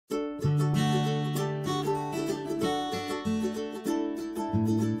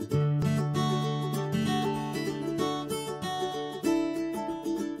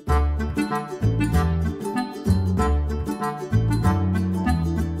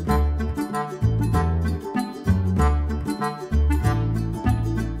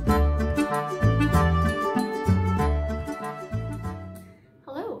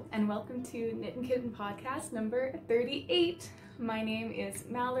number 38. My name is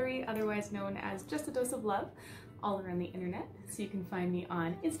Mallory, otherwise known as Just a Dose of Love, all around the internet. So you can find me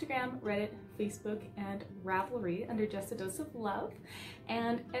on Instagram, Reddit, Facebook, and Ravelry under Just a Dose of Love,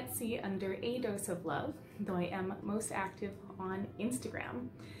 and Etsy under ADoseOfLove, though I am most active on Instagram.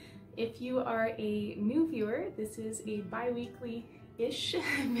 If you are a new viewer, this is a bi-weekly-ish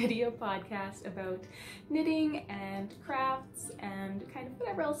video podcast about knitting and crafts and kind of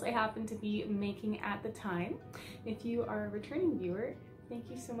whatever else I happen to be making at the time. If you are a returning viewer, thank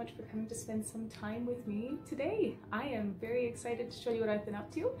you so much for coming to spend some time with me today. I am very excited to show you what I've been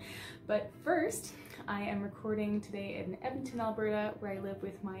up to. But first, I am recording today in Edmonton, Alberta, where I live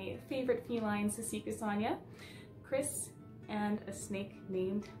with my favorite felines, Sasika Sonia, Chris, and a snake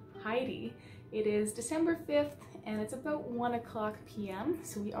named Heidi. It is December 5th and it's about 1 o'clock p.m.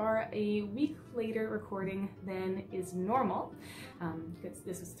 So we are a week later recording than is normal.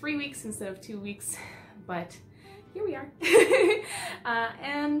 This was 3 weeks instead of 2 weeks, but here we are.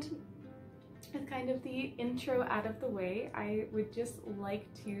 And with kind of the intro out of the way, I would just like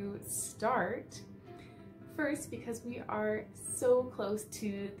to start first because we are so close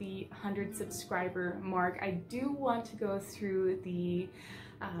to the 100 subscriber mark. I do want to go through the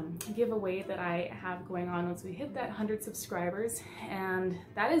giveaway that I have going on once we hit that 100 subscribers, and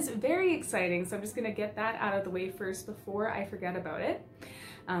that is very exciting. So I'm just gonna get that out of the way first before I forget about it.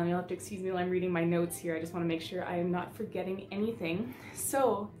 You'll have to excuse me while I'm reading my notes here. I just want to make sure I am not forgetting anything.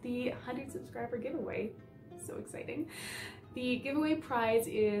 So the 100 subscriber giveaway, so exciting. The giveaway prize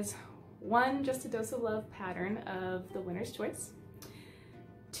is 1 Just a Dose of Love pattern of the winner's choice,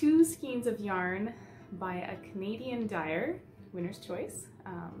 2 skeins of yarn by a Canadian Dyer, winner's choice.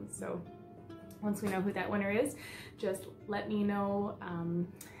 So once we know who that winner is, just let me know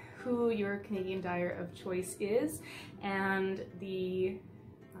who your Canadian Dyer of choice is and the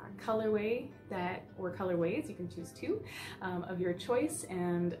colorway or colorways, you can choose 2 of your choice,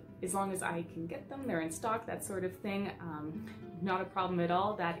 and as long as I can get them, they're in stock, that sort of thing, not a problem at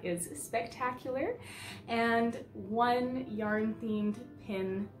all. That is spectacular. And 1 yarn themed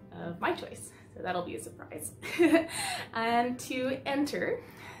pin of my choice, so that'll be a surprise. And to enter,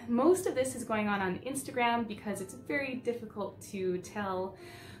 most of this is going on Instagram because it's very difficult to tell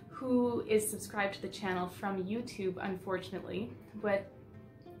who is subscribed to the channel from YouTube, unfortunately. But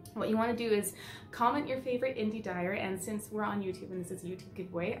what you want to do is comment your favorite indie dyer, and since we're on YouTube and this is a YouTube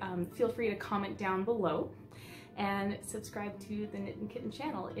giveaway, feel free to comment down below and subscribe to the Knittin Kitten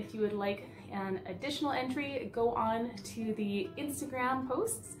channel. If you would like an additional entry, go on to the Instagram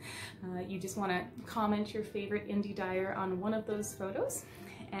posts. You just want to comment your favorite indie dyer on one of those photos,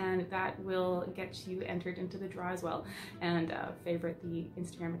 and that will get you entered into the draw as well. And favorite the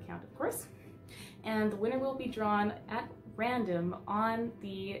Instagram account, of course. And the winner will be drawn at random on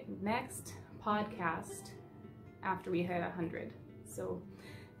the next podcast after we hit 100. So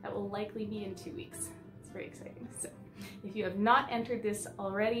that will likely be in 2 weeks. It's very exciting. So if you have not entered this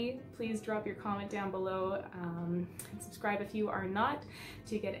already, please drop your comment down below. And subscribe if you are not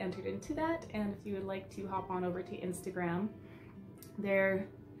to get entered into that. And if you would like to hop on over to Instagram,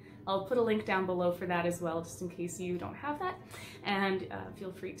 I'll put a link down below for that as well, just in case you don't have that. And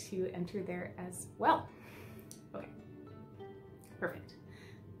feel free to enter there as well. Okay, perfect.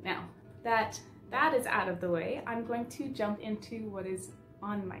 Now that is out of the way, I'm going to jump into what is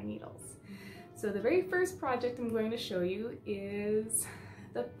on my needles. So the very first project I'm going to show you is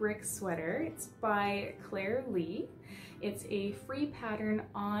the brick sweater. It's by Claire Lee. It's a free pattern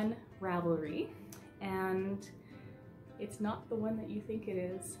on Ravelry, and it's not the one that you think it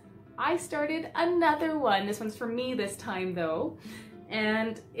is. I started another one. This one's for me this time though,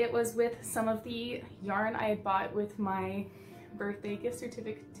 and it was with some of the yarn I had bought with my birthday gift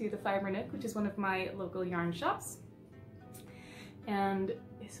certificate to the Fiber Nook, which is one of my local yarn shops. And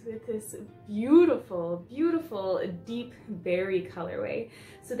it's with this beautiful, beautiful deep berry colorway.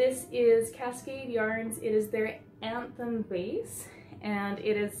 So this is Cascade Yarns. It is their Anthem base, and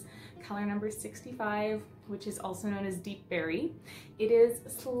it is color number 65, which is also known as deep berry. It is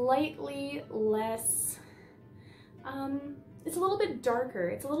slightly less, it's a little bit darker.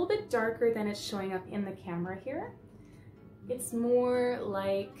 It's a little bit darker than it's showing up in the camera here. It's more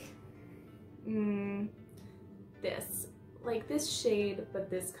like this shade, but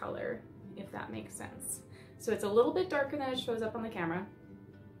this color, if that makes sense. So it's a little bit darker than it shows up on the camera,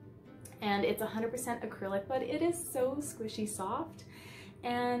 and it's 100% acrylic, but it is so squishy soft.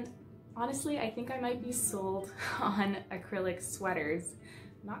 And honestly, I think I might be sold on acrylic sweaters.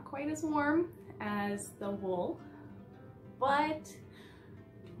 Not quite as warm as the wool, but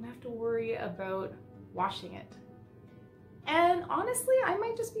don't have to worry about washing it. And honestly, I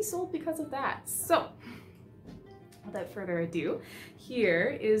might just be sold because of that. So without further ado,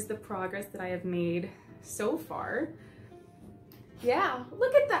 here is the progress that I have made so far. Yeah,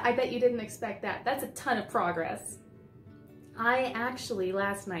 look at that. I bet you didn't expect that. That's a ton of progress. I actually,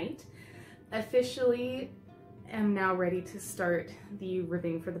 last night, officially am now ready to start the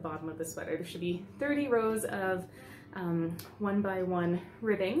ribbing for the bottom of the sweater. There should be 30 rows of 1x1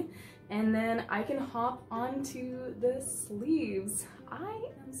 ribbing, and then I can hop onto the sleeves. I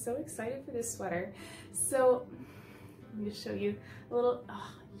am so excited for this sweater. So let me just show you a little,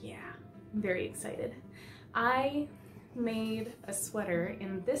 oh yeah, I'm very excited. I made a sweater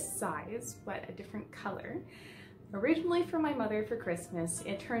in this size, but a different color. Originally for my mother for Christmas.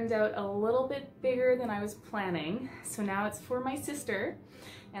 It turned out a little bit bigger than I was planning, so now it's for my sister,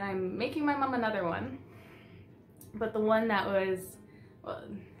 and I'm making my mom another one. But the one that was, well,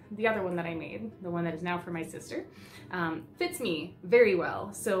 the other one that I made, the one that is now for my sister, fits me very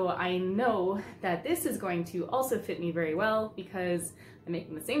well. So I know that this is going to also fit me very well because I'm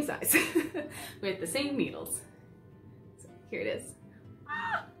making the same size with the same needles. So here it is.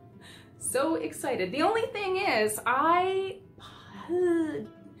 Ah, so excited. The only thing is,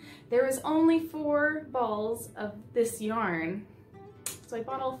 there was only 4 balls of this yarn. So I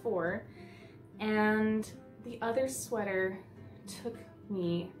bought all 4, and the other sweater took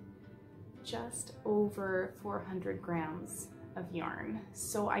me just over 400 grams of yarn.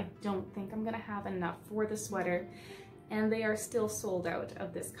 So I don't think I'm gonna have enough for the sweater, and they are still sold out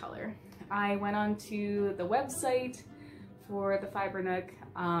of this color. I went onto the website for the Fiber Nook,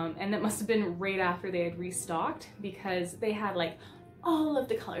 and it must have been right after they had restocked, because they had like all of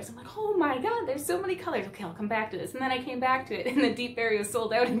the colors. I'm like, oh my god, there's so many colors. Okay, I'll come back to this. And then I came back to it, and the deep area was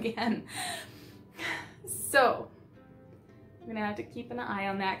sold out again. So I'm gonna have to keep an eye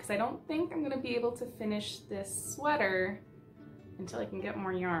on that, because I don't think I'm gonna be able to finish this sweater until I can get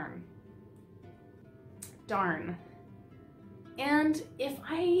more yarn. Darn. And if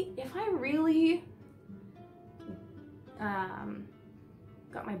I really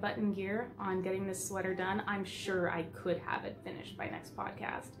got my butt in gear on getting this sweater done, I'm sure I could have it finished by next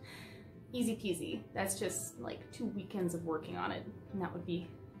podcast. Easy peasy. That's just like 2 weekends of working on it, and that would be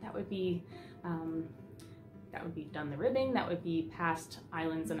done the ribbing, that would be past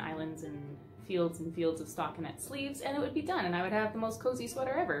islands and islands and fields of stockinette sleeves, and it would be done, and I would have the most cozy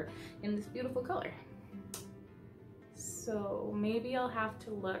sweater ever in this beautiful color. So maybe I'll have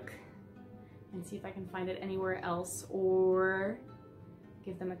to look and see if I can find it anywhere else, or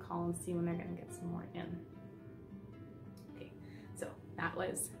give them a call and see when they're gonna get some more in. Okay, so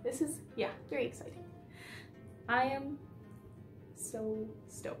this is, yeah, very exciting. I am so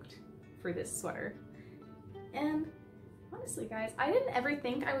stoked for this sweater. And honestly, guys, I didn't ever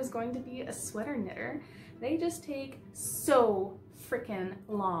think I was going to be a sweater knitter. They just take so freaking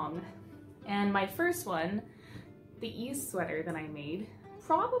long. And my first one, the ease sweater that I made,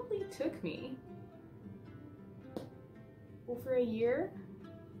 probably took me over a year.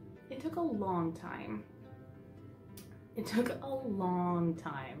 It took a long time. It took a long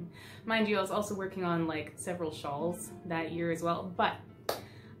time. Mind you, I was also working on like several shawls that year as well, but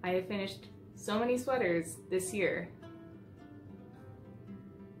I have finished so many sweaters this year.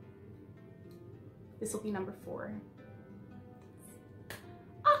 This will be number 4.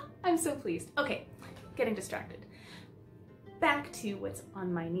 Ah, I'm so pleased. Okay, getting distracted. Back to what's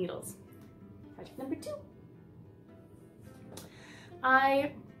on my needles. Project number 2.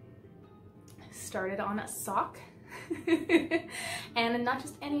 I started on a sock, and not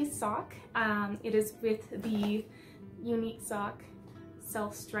just any sock. It is with the Uneek sock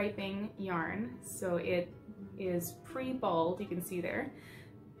self-striping yarn. So it is pre-balled, you can see there.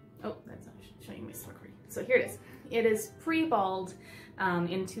 Oh, that's not showing my sock right. So here it is. It is pre-balled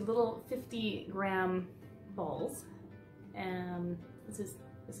into little 50-gram balls. And this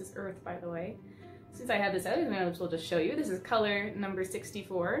is Urth, by the way. Since I have this out, I might as well just show you. This is color number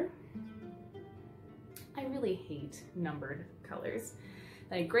 64. I really hate numbered colors.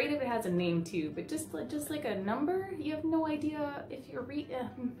 Like, great if it has a name too, but just like a number, you have no idea if you're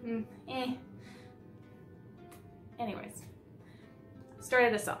Anyways,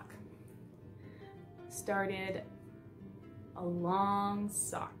 started a sock. Started a long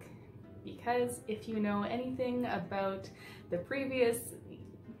sock, because if you know anything about the previous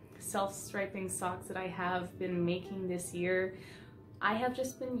self-striping socks that I have been making this year, I have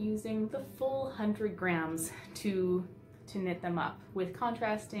just been using the full 100 grams to knit them up with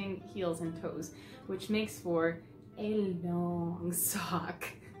contrasting heels and toes, which makes for a long sock.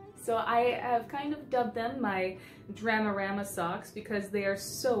 So I have kind of dubbed them my Dramarama socks, because they are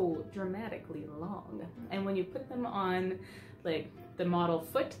so dramatically long. And when you put them on like the model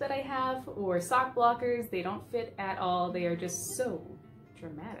foot that I have or sock blockers. They don't fit at all. They are just so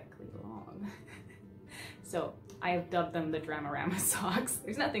dramatically long. So I have dubbed them the Dramarama socks.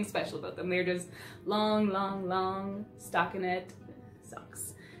 There's nothing special about them. They're just long, long, long stockinette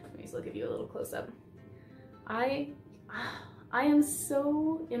socks. Let me just give you a little close up. I am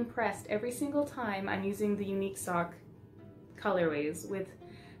so impressed every single time I'm using the Uneek sock colorways with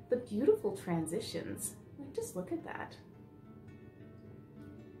the beautiful transitions. Like, just look at that.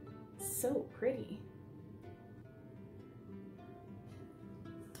 So pretty.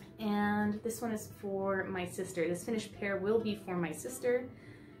 And this one is for my sister. This finished pair will be for my sister.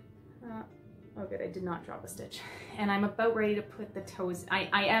 Oh good, I did not drop a stitch. And I'm about ready to put the toes, I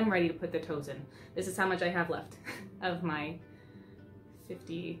am ready to put the toes in. This is how much I have left of my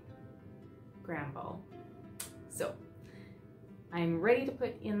 50-gram ball. So I'm ready to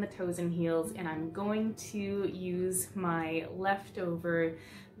put in the toes and heels, and I'm going to use my leftover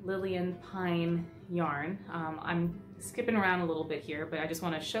Lillian Pine yarn. I'm skipping around a little bit here, but I just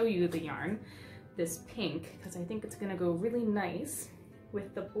want to show you the yarn, this pink, because I think it's going to go really nice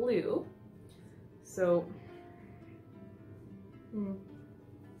with the blue. So,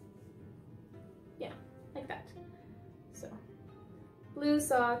 yeah, like that. So, blue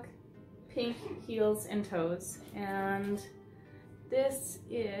sock, pink heels and toes, and this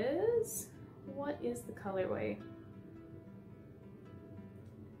is, what is the colorway?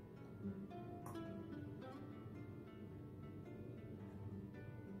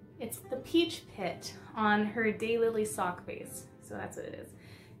 It's the Peach Pit on her Daylily sock base. So that's what it is.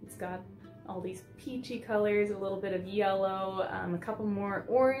 It's got all these peachy colors, a little bit of yellow, a couple more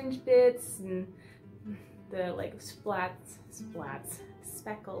orange bits, and the like speckles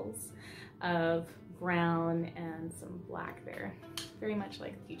of brown and some black there. Very much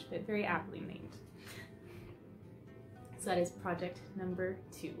like Peach Pit, very aptly named. So that is project number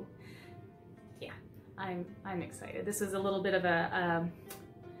 2. Yeah, I'm excited. This is a little bit of a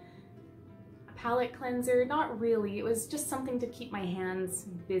palette cleanser. Not really, it was just something to keep my hands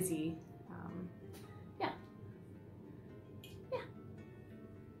busy.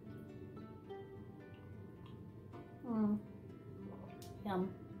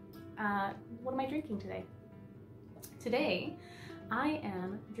 Yum. What am I drinking today? Today, I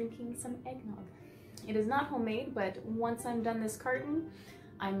am drinking some eggnog. It is not homemade, but once I'm done this carton,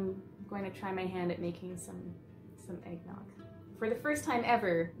 I'm going to try my hand at making some eggnog. For the first time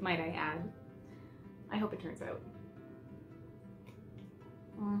ever, might I add. I hope it turns out.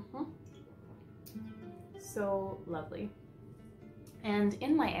 So lovely. And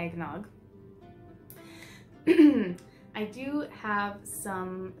in my eggnog, I do have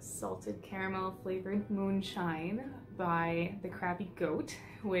some salted caramel flavored moonshine by the Krabby Goat,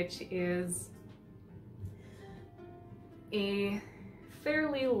 which is a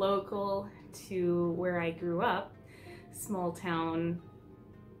fairly local to where I grew up, small town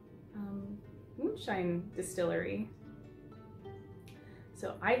moonshine distillery.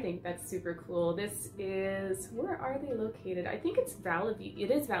 So I think that's super cool. This is, where are they located? I think it's Valley View. It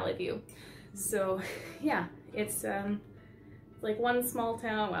is Valley View. So yeah, it's like one small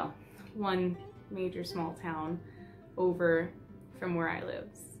town, well, one major small town over from where I live,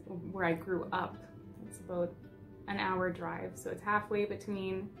 where I grew up. It's about an hour drive, so it's halfway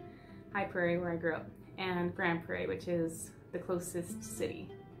between High Prairie, where I grew up, and Grand Prairie, which is the closest city,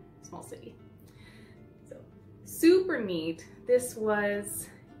 small city. So super neat. This was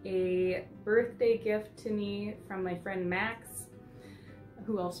a birthday gift to me from my friend Max,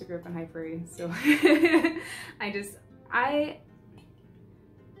 who also grew up in High Prairie. So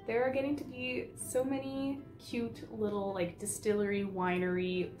there are getting to be so many cute little like distillery,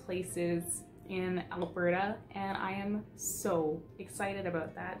 winery places in Alberta, and I am so excited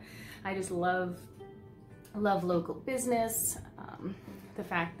about that. I just love local business. The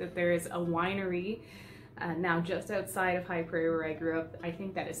fact that there is a winery now just outside of High Prairie where I grew up, I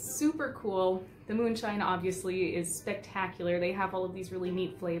think that is super cool. The moonshine obviously is spectacular. They have all of these really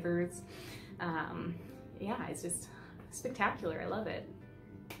neat flavors. Yeah, it's just spectacular. I love it.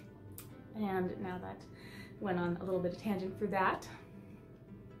 And now that went on a little bit of tangent for that,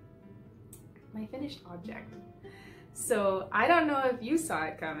 my finished object. So I don't know if you saw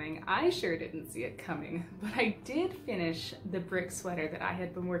it coming. I sure didn't see it coming, but I did finish the brick sweater that I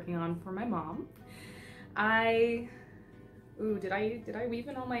had been working on for my mom. Ooh, did I weave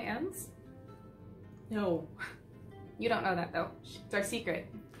in all my ends? No. You don't know that though. It's our secret.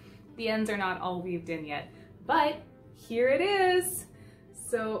 The ends are not all weaved in yet, but here it is.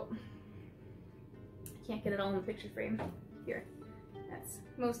 So I can't get it all in the picture frame. Here, that's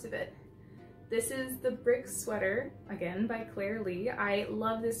most of it. this is the Brick Sweater, again by Claire Lee. I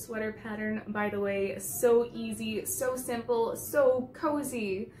love this sweater pattern, by the way. So easy, so simple, so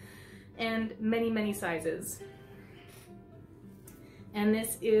cozy, and many, many sizes. And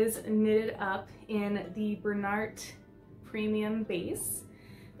this is knitted up in the Bernard Premium Base.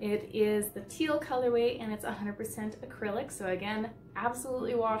 It is the teal colorway and it's 100% acrylic. So again,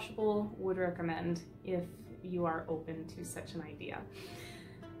 absolutely washable, would recommend if you are open to such an idea.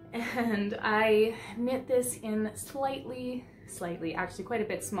 And I knit this in slightly, actually quite a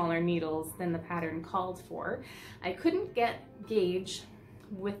bit smaller needles than the pattern called for. I couldn't get gauge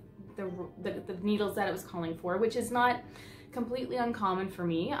with the needles that it was calling for, which is not completely uncommon for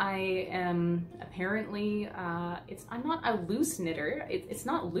me. I am apparently, I'm not a loose knitter. It's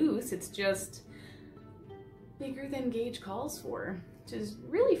not loose, it's just bigger than gauge calls for, which is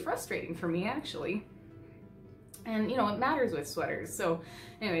really frustrating for me actually. And you know, it matters with sweaters. So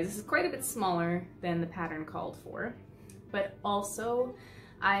anyways, this is quite a bit smaller than the pattern called for. But also,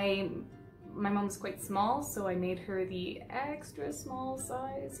 my mom's quite small, so I made her the extra small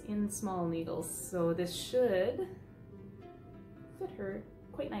size in small needles. So this should fit her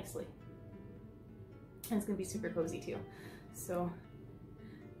quite nicely. And it's gonna be super cozy too. So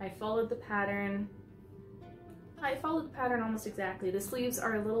I followed the pattern. Almost exactly. The sleeves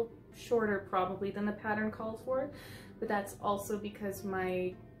are a little shorter probably than the pattern called for, but that's also because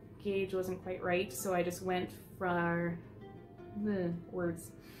my gauge wasn't quite right, so I just went for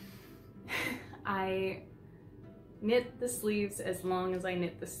words. I knit the sleeves as long as I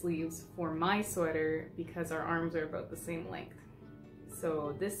knit the sleeves for my sweater because our arms are about the same length.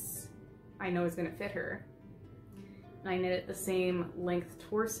 So this I know is going to fit her. And I knit it the same length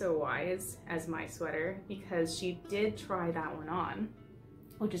torso wise as my sweater because she did try that one on,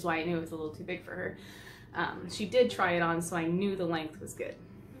 which is why I knew it was a little too big for her. She did try it on, so I knew the length was good.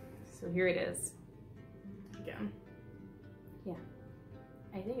 So here it is. Again. Yeah.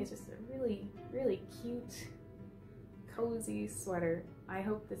 I think it's just a really, really cute, cozy sweater. I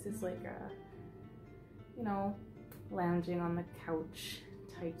hope this is like a, you know, lounging on the couch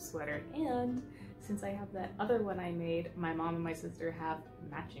type sweater. And since I have that other one I made, my mom and my sister have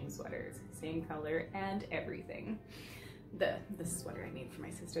matching sweaters, same color and everything. The sweater I made for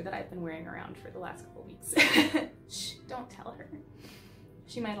my sister that I've been wearing around for the last couple weeks. Shh, don't tell her.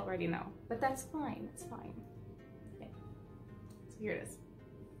 She might already know, but that's fine, it's fine. Okay. So here it is.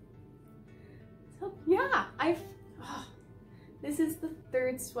 So yeah, this is the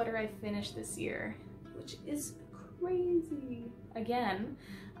third sweater I finished this year, which is crazy. Again,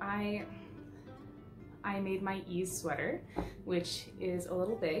 I made my ease sweater, which is a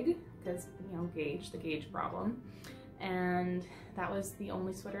little big because, you know, the gauge problem. And that was the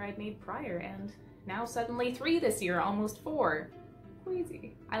only sweater I'd made prior, and now suddenly 3 this year, almost 4.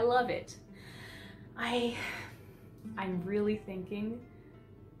 Crazy. I love it. I'm really thinking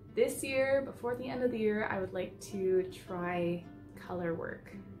this year, before the end of the year, I would like to try color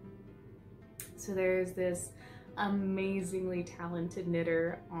work. So there's this amazingly talented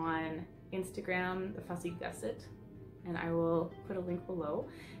knitter on Instagram, the Fussy Gusset, and I will put a link below.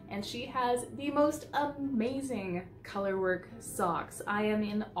 And she has the most amazing colorwork socks. I am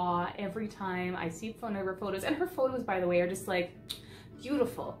in awe every time I see one of her photos. And her photos, by the way, are just like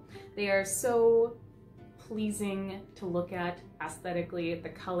beautiful. They are so pleasing to look at aesthetically. The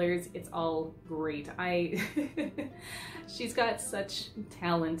colors, it's all great. She's got such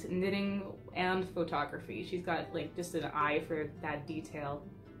talent, knitting and photography. She's got like just an eye for that detail.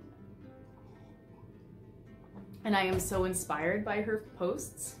 And I am so inspired by her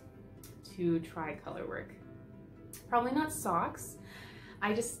posts to try color work. Probably not socks.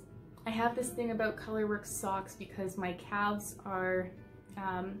 I have this thing about color work socks because my calves are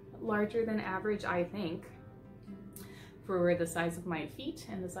larger than average, I think, for the size of my feet,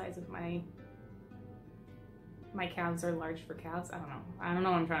 and the size of my calves are large for calves. I don't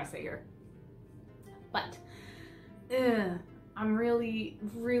know what I'm trying to say here. But I'm really,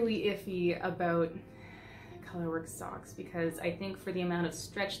 really iffy about colorwork socks because I think for the amount of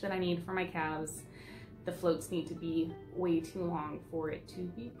stretch that I need for my calves, the floats need to be way too long for it to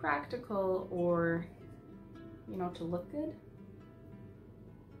be practical or, you know, to look good.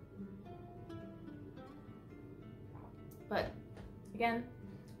 But again,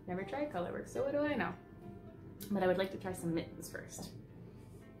 never tried colorwork, so what do I know? But I would like to try some mittens first.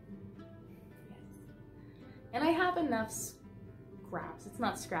 Yes. And I have enough scraps. It's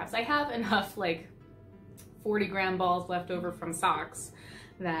not scraps. I have enough like 40-gram balls left over from socks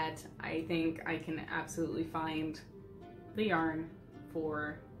that I think I can absolutely find the yarn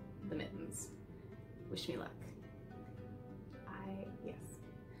for the mittens. Wish me luck. Yes.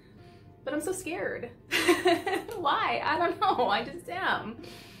 but I'm so scared. Why? I don't know, I just am.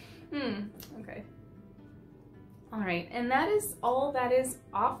 Okay. All right, and that is all that is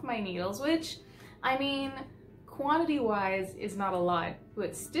off my needles, which, I mean, quantity-wise is not a lot,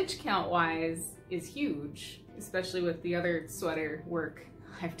 but stitch count-wise is huge, especially with the other sweater work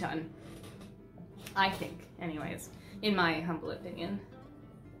I've done. I think, anyways, in my humble opinion.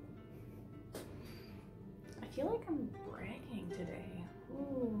 I feel like I'm bragging today.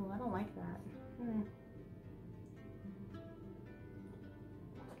 Ooh, I don't like that.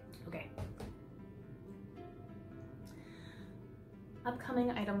 Okay.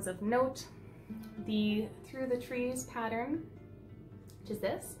 Upcoming items of note, the Through the Trees pattern, which is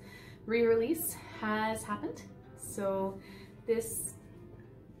this, re-release has happened. So this,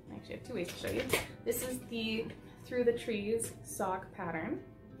 I actually have two ways to show you. This is the Through the Trees sock pattern.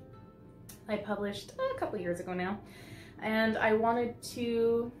 I published a couple years ago now, and I wanted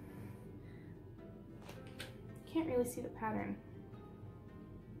to, can't really see the pattern.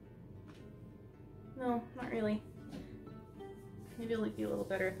 No, not really. Maybe it'll be a little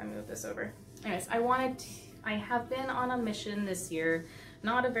better if I move this over. Anyways, I have been on a mission this year,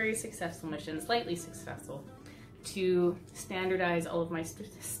 not a very successful mission, slightly successful, to standardize all of my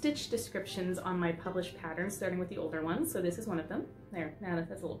stitch descriptions on my published patterns, starting with the older ones. So this is one of them. There, now that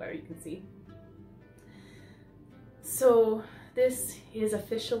that's a little better, you can see. So this is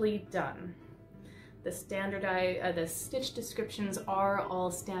officially done. The stitch descriptions are all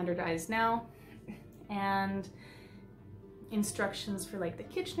standardized now, and instructions for like the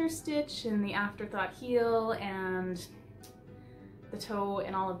Kitchener stitch and the afterthought heel and the toe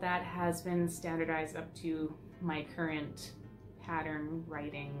and all of that has been standardized up to my current pattern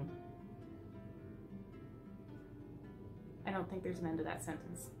writing. I don't think there's an end to that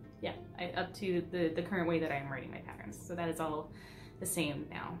sentence. Yeah, up to the current way that I am writing my patterns. So that is all the same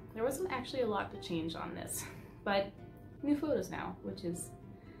now. There wasn't actually a lot to change on this, but new photos now, which is,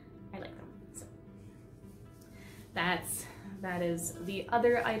 I like them. So that is the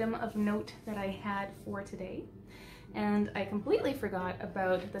other item of note that I had for today. And I completely forgot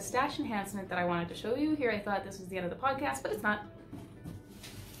about the stash enhancement that I wanted to show you. Here I thought this was the end of the podcast, but it's not.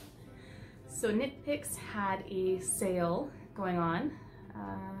 So Knitpicks had a sale going on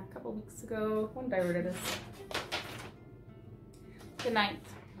a couple weeks ago. When did I order this? The 9th,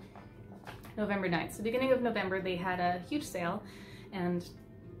 November 9th. So beginning of November they had a huge sale, and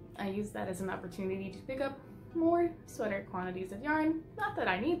I used that as an opportunity to pick up more sweater quantities of yarn. Not that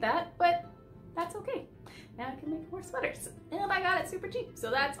I need that, but that's okay. Now I can make more sweaters. And I got it super cheap, so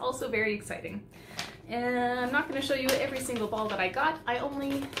that's also very exciting. And I'm not going to show you every single ball that I got. I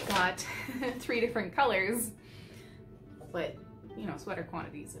only got 3 different colors, but you know, sweater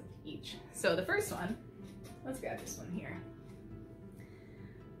quantities of each. So the first one, let's grab this one here.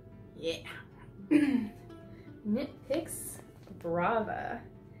 Yeah. Knitpicks Brava.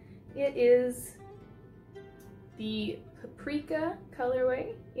 It is the Paprika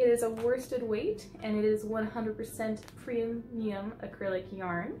colorway. It is a worsted weight, and it is 100% premium acrylic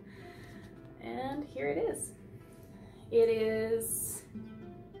yarn. And here it is. It is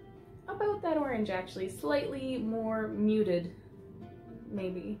about that orange, actually, slightly more muted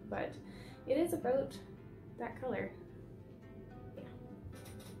maybe, but it is about that color. Yeah.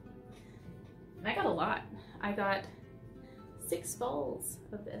 And I got a lot. I got 6 balls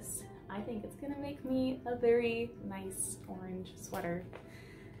of this. I think it's gonna make me a very nice orange sweater.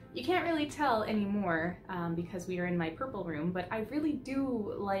 You can't really tell anymore because we are in my purple room, but I really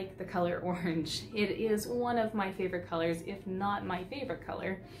do like the color orange. It is one of my favorite colors, if not my favorite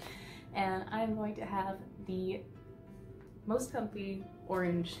color. And I'm going to have the most comfy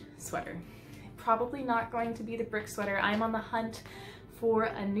orange sweater. Probably not going to be the brick sweater. I'm on the hunt for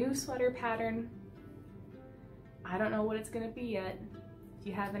a new sweater pattern. I don't know what it's gonna be yet. If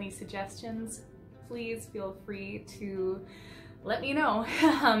you have any suggestions, please feel free to let me know.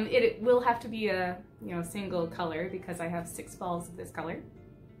 It will have to be a single color because I have 6 balls of this color.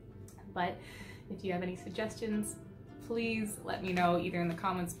 But if you have any suggestions, please let me know either in the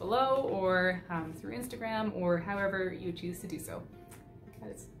comments below or through Instagram or however you choose to do so.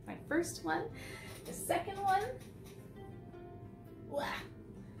 That is my first one. The second one,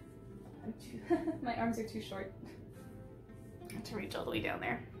 my arms are too short to reach all the way down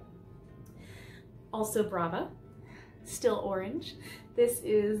there. Also Brava, still orange. This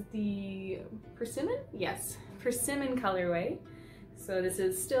is the Persimmon? Yes, Persimmon colorway. So this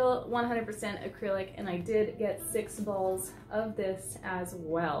is still 100% acrylic, and I did get 6 balls of this as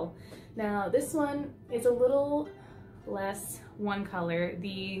well. Now this one is a little less one color.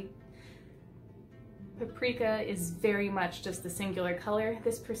 The Paprika is very much just the singular color.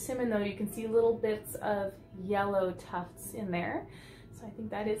 This persimmon though, you can see little bits of yellow tufts in there. So I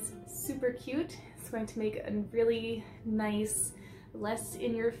think that is super cute. It's going to make a really nice, less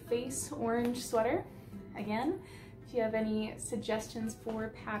in your face orange sweater. Again, if you have any suggestions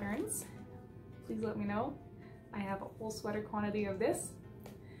for patterns, please let me know. I have a whole sweater quantity of this.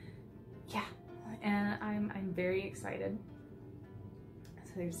 Yeah, and I'm very excited.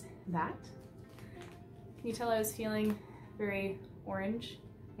 So there's that. Can you tell I was feeling very orange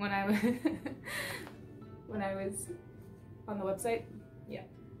when I was when I was on the website? Yeah.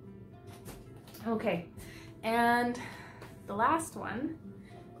 Okay, and the last one,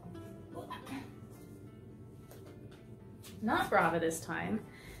 not Brava this time,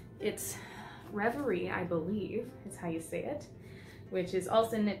 it's Reverie, I believe is how you say it, which is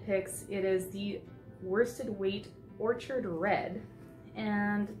also Knitpicks. It is the worsted weight Orchard Red,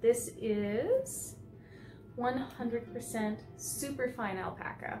 and this is 100% super fine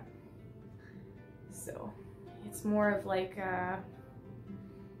alpaca. So it's more of like a,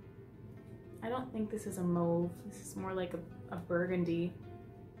 I don't think this is a mauve, this is more like a burgundy.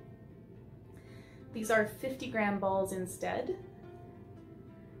 These are 50-gram balls instead.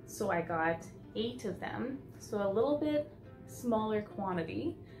 So I got 8 of them, so a little bit smaller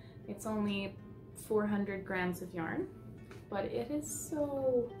quantity. It's only 400 grams of yarn, but it is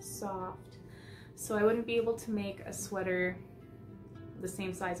so soft. So I wouldn't be able to make a sweater the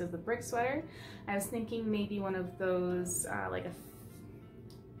same size as the brick sweater. I was thinking maybe one of those, like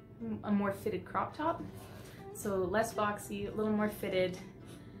a more fitted crop top. So less boxy, a little more fitted,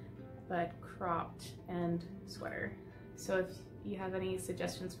 but cropped and sweater. So if you have any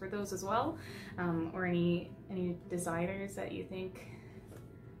suggestions for those as well, or any designers that you think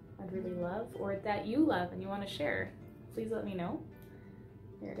I'd really love, or that you love and you want to share, please let me know.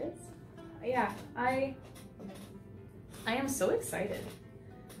 Here it is. Yeah, I am so excited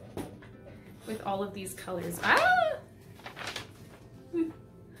with all of these colors. Ah!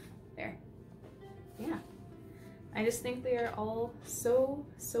 There. Yeah. I just think they are all so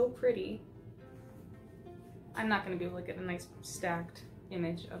pretty. I'm not going to be able to get a nice stacked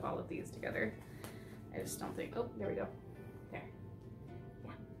image of all of these together. I just don't think, oh, there we go. There.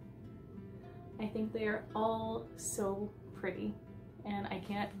 Yeah. I think they are all so pretty, and I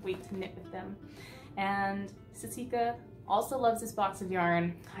can't wait to knit with them. And Sasika also loves this box of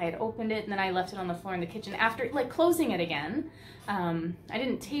yarn. I had opened it and then I left it on the floor in the kitchen after like closing it again. I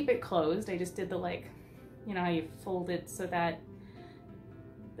didn't tape it closed. I just did the, like, you know how you fold it so that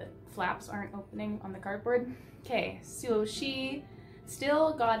the flaps aren't opening on the cardboard. Okay, so she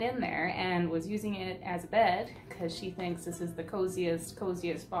still got in there and was using it as a bed because she thinks this is the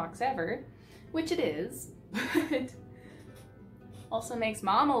coziest box ever, which it is, but also makes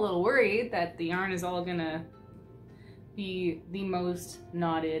Mom a little worried that the yarn is all gonna be the most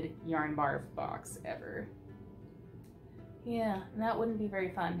knotted yarn barf box ever. Yeah, and that wouldn't be very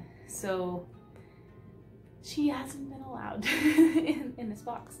fun. So she hasn't been allowed in this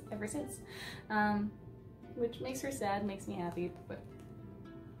box ever since, which makes her sad, makes me happy, but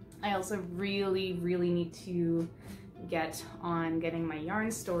I also really need to get on getting my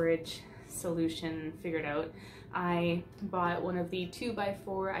yarn storage solution figured out. I bought one of the 2x4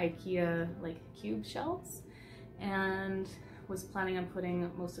 IKEA like cube shelves and was planning on putting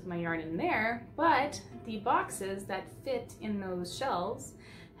most of my yarn in there, but the boxes that fit in those shelves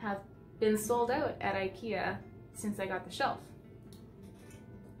have been sold out at IKEA since I got the shelf,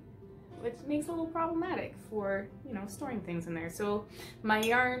 which makes it a little problematic for, you know, storing things in there. So my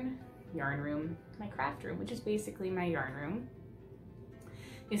yarn room, my craft room, which is basically my yarn room,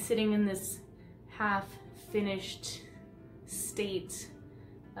 is sitting in this half finished state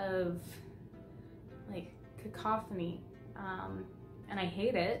of like cacophony, and I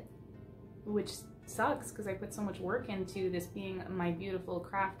hate it, which sucks because I put so much work into this being my beautiful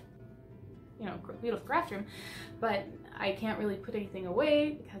craft, you know, beautiful craft room, but I can't really put anything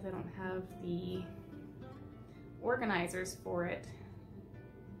away because I don't have the organizers for it,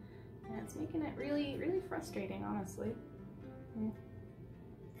 and it's making it really frustrating, honestly.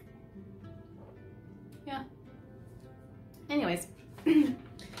 Yeah. Anyways,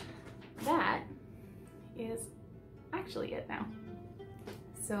 that is actually it now.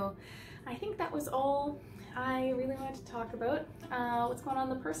 So I think that was all I really wanted to talk about. What's going on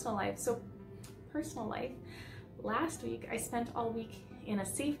in the personal life. So personal life, last week I spent all week in a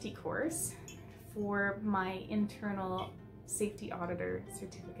safety course for my internal safety auditor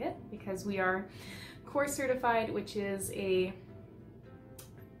certificate, because we are course certified, which is a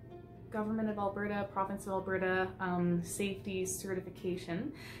Government of Alberta, Province of Alberta safety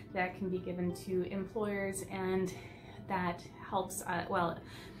certification that can be given to employers, and that helps, well,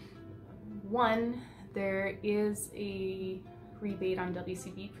 one, there is a rebate on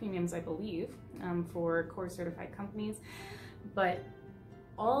WCB premiums, I believe, for core certified companies, but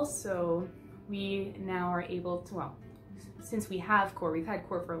also we now are able to, well, since we have core, we've had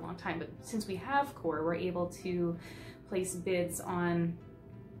core for a long time, but since we have core, we're able to place bids on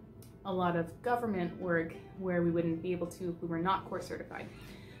a lot of government work where we wouldn't be able to if we were not core certified.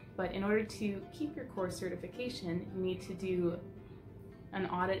 But in order to keep your core certification, you need to do an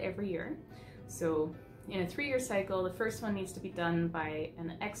audit every year. So in a 3-year cycle, the first one needs to be done by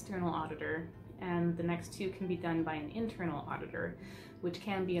an external auditor, and the next 2 can be done by an internal auditor, which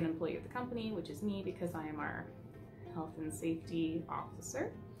can be an employee of the company, which is me because I am our health and safety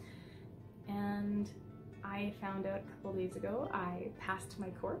officer. And I found out a couple days ago I passed my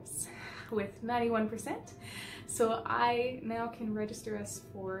course with 91%. So I now can register us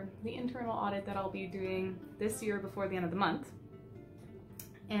for the internal audit that I'll be doing this year before the end of the month.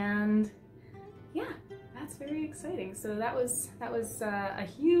 And yeah, that's very exciting. So that was a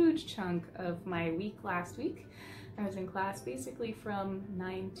huge chunk of my week last week. I was in class basically from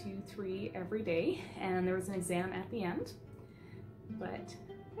 9 to 3 every day, and there was an exam at the end. But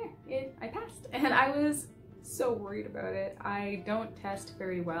yeah, I passed, and I was so worried about it. I don't test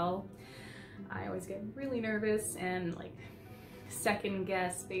very well. I always get really nervous and like second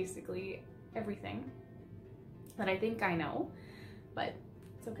guess basically everything that I think I know, but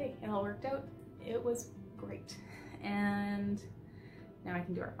it's okay. It all worked out. It was great. And now I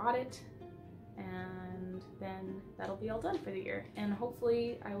can do our audit, and then that'll be all done for the year. And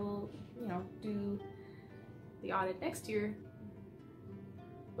hopefully I will, you know, do the audit next year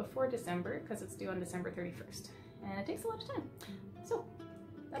before December, because it's due on December 31st, and it takes a lot of time. So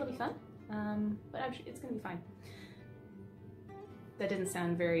that'll be fun, but I'm sure it's gonna be fine. That didn't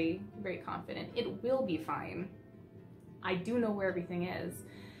sound very confident. It will be fine. I do know where everything is,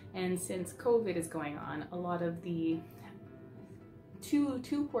 and since COVID is going on, a lot of the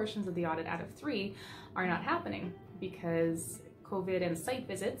two portions of the audit out of 3 are not happening because COVID and site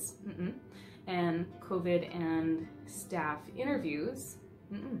visits, and COVID and staff interviews.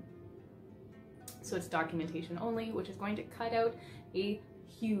 So it's documentation only, which is going to cut out a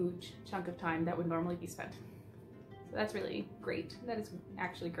huge chunk of time that would normally be spent. So that's really great. That is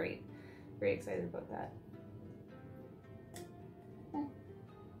actually great. Very excited about that.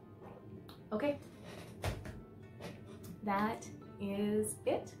 Okay, that is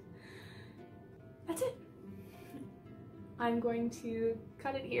it. That's it. I'm going to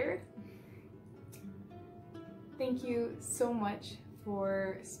cut it here. Thank you so much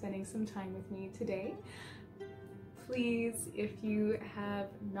for spending some time with me today. Please, if you have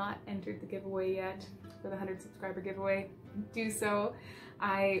not entered the giveaway yet, for the 100 subscriber giveaway, do so.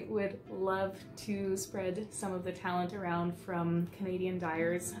 I would love to spread some of the talent around from Canadian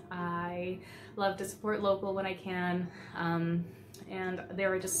dyers. I love to support local when I can, and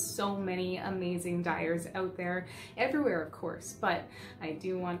there are just so many amazing dyers out there, everywhere of course, but I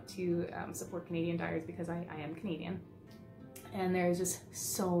do want to support Canadian dyers because I am Canadian. And there's just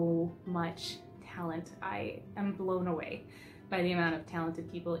so much talent. I am blown away by the amount of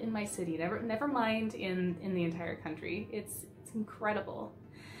talented people in my city, never mind in the entire country. It's incredible.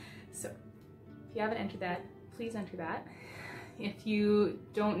 So if you haven't entered that, please enter that. If you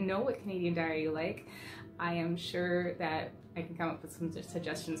don't know what Canadian Dyer you like, I am sure that I can come up with some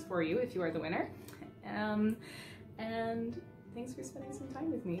suggestions for you if you are the winner. And thanks for spending some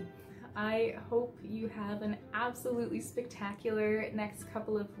time with me. I hope you have an absolutely spectacular next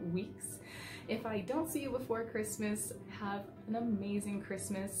couple of weeks. If I don't see you before Christmas, have an amazing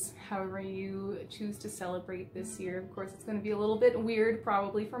Christmas, however you choose to celebrate this year. Of course, it's going to be a little bit weird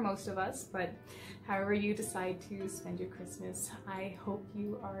probably for most of us, but however you decide to spend your Christmas, I hope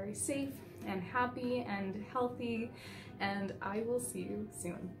you are safe and happy and healthy, and I will see you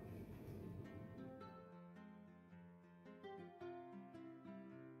soon.